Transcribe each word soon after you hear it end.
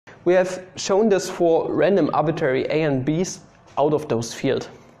we have shown this for random arbitrary A and B's out of those field.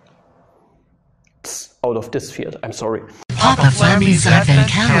 Out of this field, I'm sorry. Papa Flammy's Advent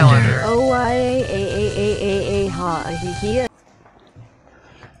Calendar.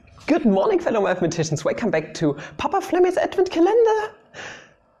 Good morning, fellow mathematicians. Welcome back to Papa Flammy's Advent Calendar.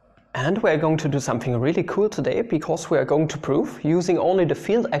 And we're going to do something really cool today, because we are going to prove, using only the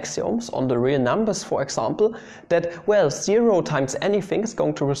field axioms on the real numbers, for example, that, well, 0 times anything is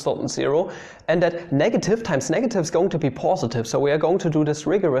going to result in 0, and that negative times negative is going to be positive. So we are going to do this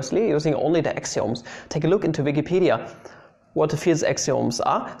rigorously using only the axioms. Take a look into Wikipedia what the field axioms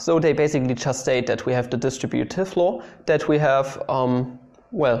are. So they basically just state that we have the distributive law, that we have,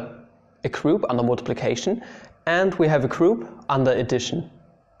 well, a group under multiplication, and we have a group under addition,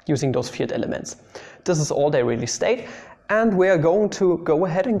 using those field elements. This is all they really state, and we are going to go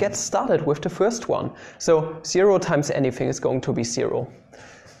ahead and get started with the first one. So 0 times anything is going to be 0.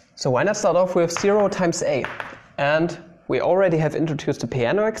 So why not start off with 0 times A? And we already have introduced the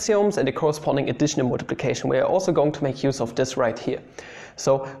piano axioms and the corresponding addition and multiplication. We are also going to make use of this right here.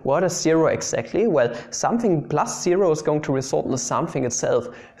 So what is 0 exactly? Well, something plus 0 is going to result in the something itself.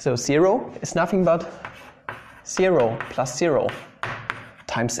 So 0 is nothing but 0 plus 0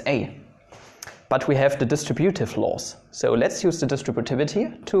 times A. But we have the distributive laws. So let's use the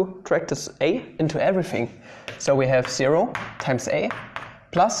distributivity to drag this A into everything. So we have 0 times A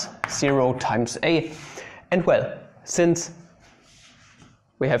plus 0 times A. And well, since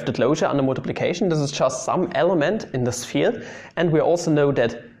we have the closure under multiplication, this is just some element in this field. And we also know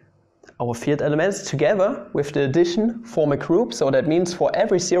that our field elements together with the addition form a group. So that means for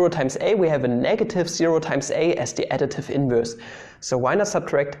every 0 times A, we have a negative 0 times A as the additive inverse. So why not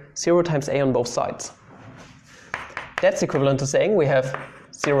subtract 0 times A on both sides? That's equivalent to saying we have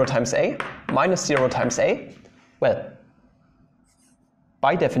 0 times A minus 0 times A. Well,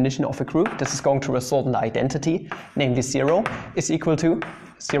 by definition of a group, this is going to result in the identity, namely 0 is equal to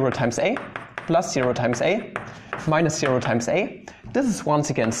 0 times A plus 0 times A minus 0 times A. This is once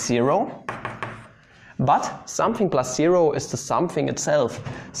again 0, but something plus 0 is the something itself.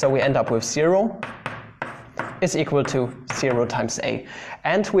 So we end up with 0 is equal to 0 times A.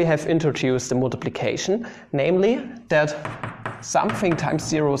 And we have introduced the multiplication, namely that something times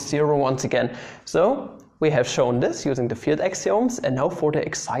 0 is 0 once again. So we have shown this using the field axioms, and now for the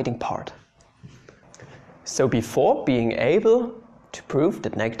exciting part. So before being able to prove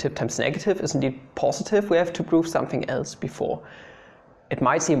that negative times negative is indeed positive, we have to prove something else before. It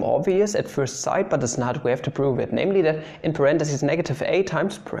might seem obvious at first sight, but it's not. We have to prove it. Namely that in parentheses negative A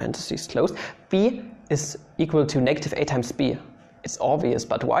times, parentheses closed, B is equal to negative A times B. It's obvious,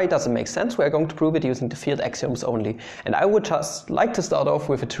 but why does it make sense? We are going to prove it using the field axioms only. And I would just like to start off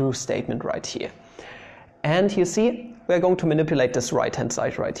with a true statement right here. And you see, we are going to manipulate this right-hand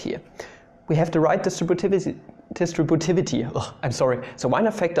side right here. We have the right distributivity. So why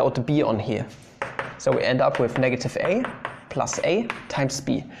not factor out the B on here? So we end up with negative A plus A times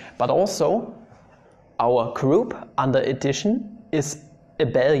B. But also, our group under addition is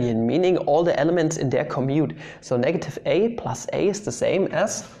abelian, meaning all the elements in there commute. So negative A plus A is the same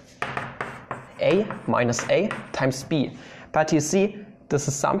as A minus A times B. But you see, this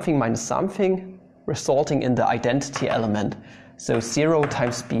is something minus something, resulting in the identity element. So 0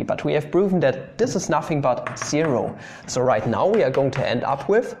 times B. But we have proven that this is nothing but 0. So right now we are going to end up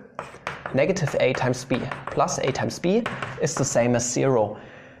with negative A times B plus A times B is the same as 0.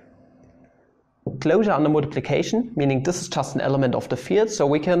 Closure under multiplication, meaning this is just an element of the field, so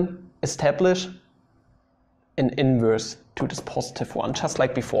we can establish an inverse to this positive one, just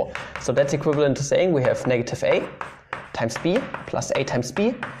like before. So that's equivalent to saying we have negative A times B plus A times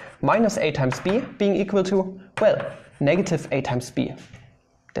B minus A times B being equal to, well, negative A times B.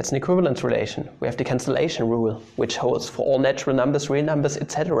 That's an equivalence relation. We have the cancellation rule, which holds for all natural numbers, real numbers,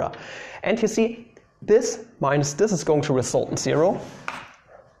 etc. And you see, this minus this is going to result in 0.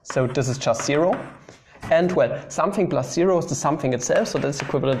 So this is just 0. And well, something plus 0 is the something itself, so that's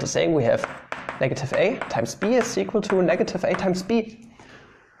equivalent to saying we have negative A times B is equal to negative A times B.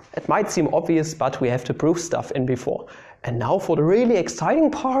 It might seem obvious, but we have to prove stuff in before. And now for the really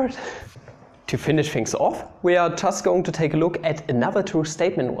exciting part. To finish things off, we are just going to take a look at another true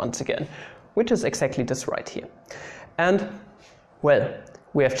statement once again, which is exactly this right here. And, well,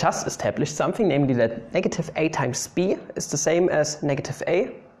 we have just established something, namely that negative A times B is the same as negative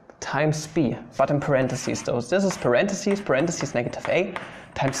A times B, but in parentheses. So this is parentheses, negative A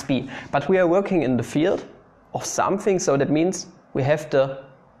times B. But we are working in the field of something, so that means we have the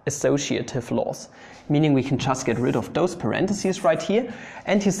associative laws, meaning we can just get rid of those parentheses right here.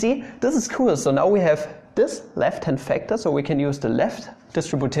 And you see, this is cool. So now we have this left-hand factor, so we can use the left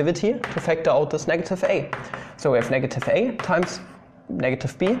distributivity to factor out this negative a. So we have negative a times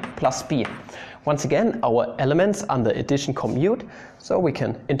negative b plus b. Once again, our elements under addition commute, so we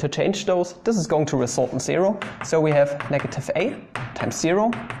can interchange those. This is going to result in 0. So we have negative a times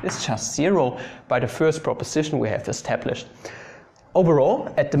 0 is just 0 by the first proposition we have established.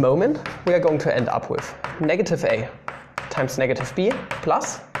 Overall, at the moment, we are going to end up with negative a times negative b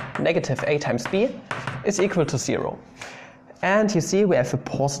plus negative a times b is equal to 0. And you see we have a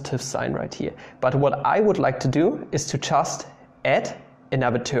positive sign right here. But what I would like to do is to just add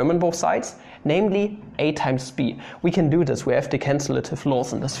another term on both sides, namely a times b. We can do this, we have the cancellative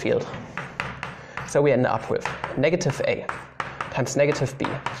laws in this field. So we end up with negative a times negative b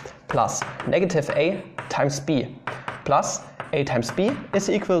plus negative a times b plus a times b is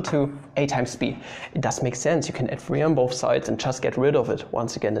equal to a times b. It does make sense, you can add 3 on both sides and just get rid of it.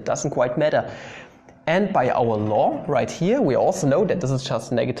 Once again, it doesn't quite matter. And by our law right here, we also know that this is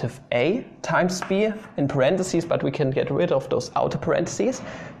just negative a times b in parentheses, but we can get rid of those outer parentheses.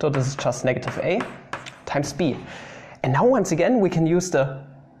 So this is just negative a times b. And now once again, we can use the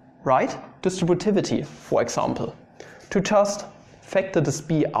right distributivity, for example, to just factor this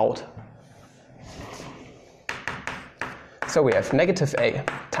b out. So we have negative a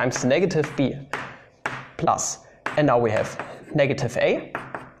times negative b plus, and now we have negative a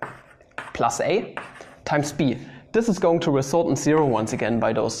plus a times b. This is going to result in 0 once again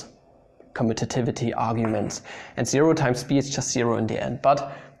by those commutativity arguments. And 0 times b is just 0 in the end.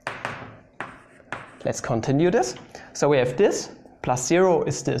 But let's continue this. So we have this plus 0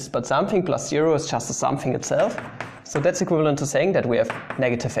 is this, but something plus 0 is just the something itself. So that's equivalent to saying that we have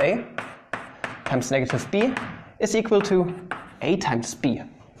negative a times negative b is equal to a times b.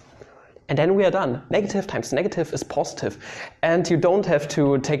 And then we are done. Negative times negative is positive. And you don't have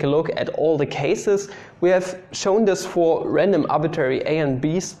to take a look at all the cases. We have shown this for random arbitrary a and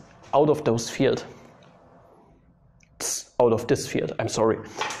b's out of those field. Out of this field, I'm sorry.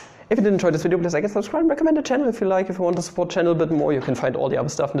 If you did enjoy this video, please like and subscribe and recommend the channel if you like. If you want to support the channel a bit more, you can find all the other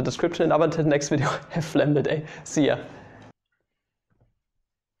stuff in the description. And until the next video, have a flammable day. See ya.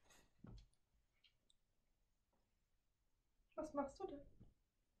 Was machst du denn?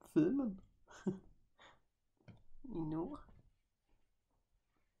 Filmen. No.